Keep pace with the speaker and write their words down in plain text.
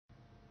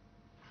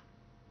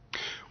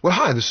Well,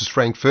 hi, this is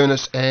Frank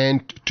Furness,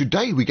 and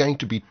today we're going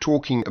to be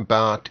talking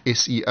about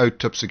SEO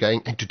tips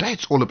again. And today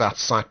it's all about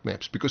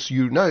sitemaps, because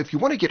if you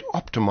want to get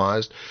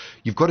optimized,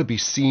 you've got to be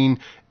seen.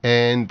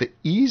 And the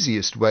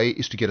easiest way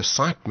is to get a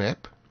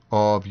sitemap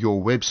of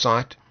your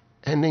website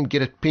and then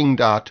get it pinged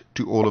out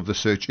to all of the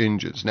search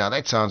engines. Now,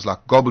 that sounds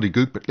like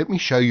gobbledygook, but let me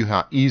show you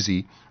how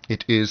easy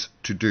it is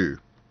to do.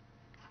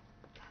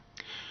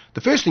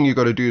 The first thing you've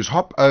got to do is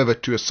hop over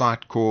to a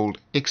site called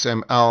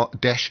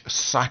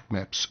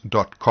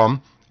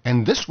xml-sitemaps.com,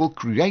 and this will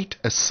create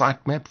a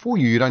sitemap for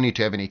you. You don't need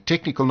to have any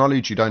technical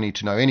knowledge. You don't need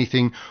to know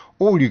anything.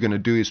 All you're going to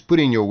do is put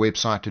in your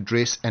website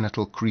address and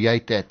it'll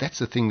create that. That's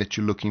the thing that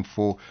you're looking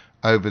for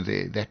over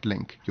there, that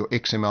link, your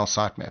XML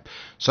sitemap.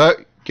 So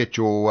get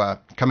your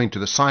come into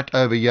the site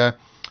over here,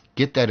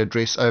 get that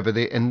address over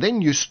there, and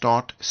then you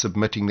start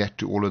submitting that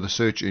to all of the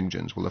search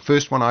engines. Well, the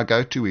first one I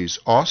go to is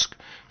Ask.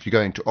 If you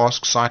go into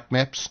Ask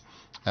Sitemaps,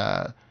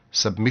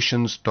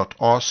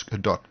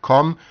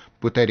 submissions.ask.com,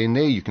 put that in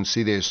there. You can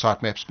see there's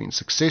sitemaps been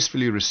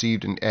successfully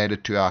received and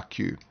added to our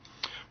queue.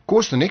 Of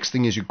course, the next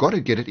thing is you've got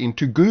to get it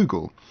into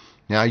Google.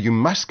 Now, you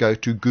must go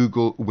to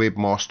Google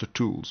Webmaster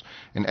Tools,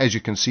 and as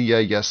you can see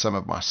here, here's some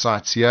of my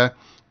sites here.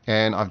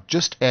 And I've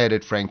just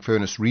added Frank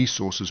Furness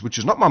Resources, which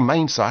is not my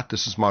main site.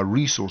 This is my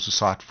resources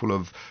site full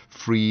of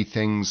free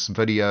things,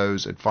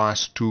 videos,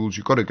 advice, tools.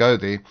 You've got to go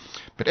there.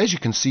 But as you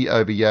can see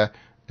over here,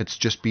 it's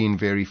just been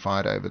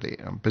verified over there.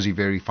 I'm busy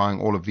verifying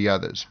all of the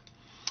others.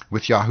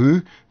 With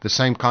Yahoo, the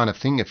same kind of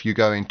thing. If you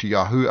go into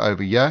Yahoo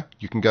over here,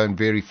 you can go and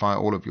verify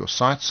all of your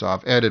sites. So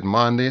I've added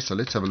mine there. So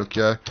let's have a look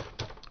here.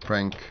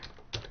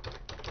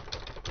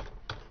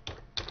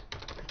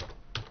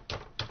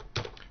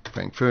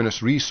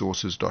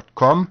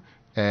 frankfurnessresources.com,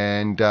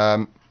 and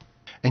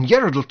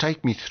here it'll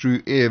take me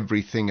through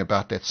everything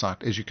about that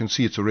site. As you can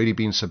see, it's already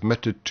been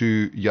submitted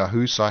to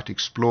Yahoo Site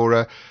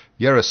Explorer.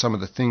 Here are some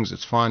of the things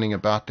it's finding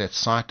about that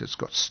site. It's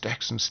got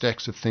stacks and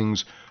stacks of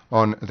things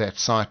on that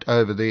site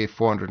over there,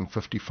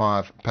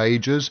 455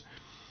 pages.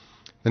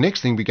 The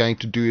next thing we're going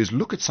to do is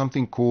look at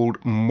something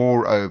called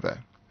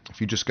Moreover.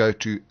 If you just go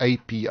to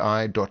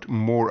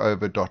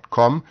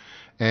api.moreover.com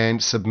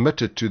and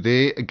submit it to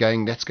there,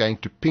 again, that's going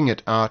to ping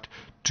it out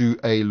to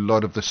a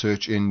lot of the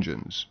search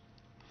engines.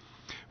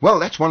 Well,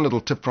 that's one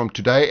little tip from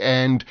today,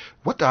 and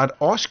what I'd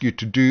ask you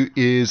to do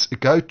is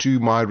go to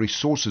my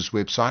resources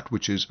website,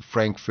 which is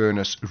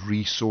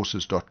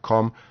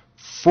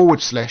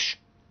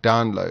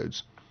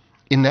frankfurnessresources.com/downloads.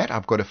 In that,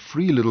 I've got a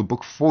free little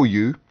book for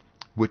you,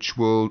 which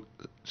will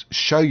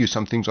show you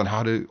some things on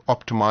how to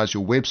optimize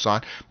your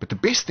website. But the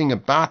best thing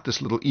about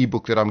this little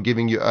ebook that I'm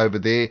giving you over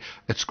there,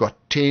 it's got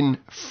 10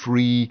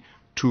 free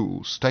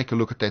tools. Take a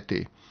look at that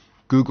there.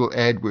 Google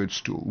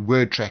AdWords tool,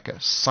 Word Tracker,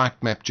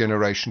 Sitemap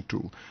Generation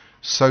tool,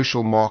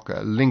 Social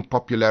Marker, Link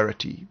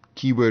Popularity,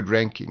 Keyword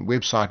Ranking,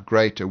 Website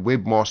Grader,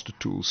 Webmaster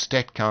Tool,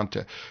 Stat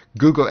Counter,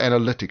 Google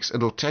Analytics.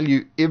 It'll tell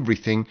you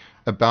everything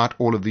about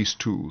all of these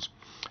tools.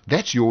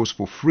 That's yours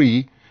for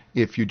free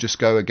if you just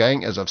go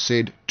again, as I've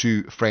said,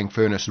 to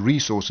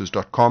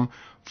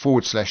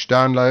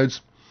frankfurnessresources.com/downloads.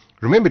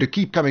 Remember to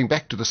keep coming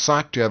back to the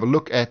site to have a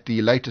look at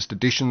the latest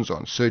editions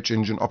on search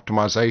engine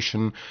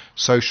optimization,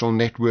 social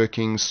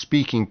networking,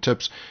 speaking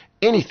tips,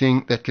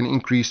 anything that can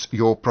increase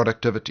your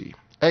productivity.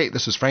 Hey,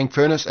 this is Frank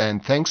Furness,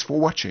 and thanks for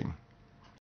watching.